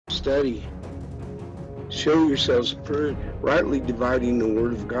study. Show yourselves approved, rightly dividing the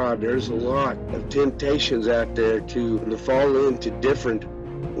word of God. There's a lot of temptations out there to fall into different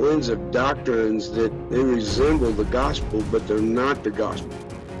winds of doctrines that they resemble the gospel, but they're not the gospel.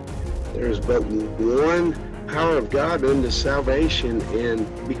 There's but one power of God unto salvation,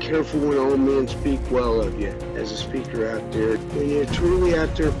 and be careful when all men speak well of you as a speaker out there. When you're truly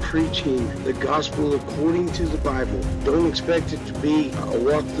out there preaching the gospel according to the Bible, don't expect it to be a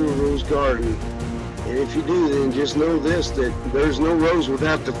walk through a rose garden. And if you do, then just know this, that there's no rose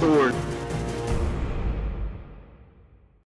without the thorn.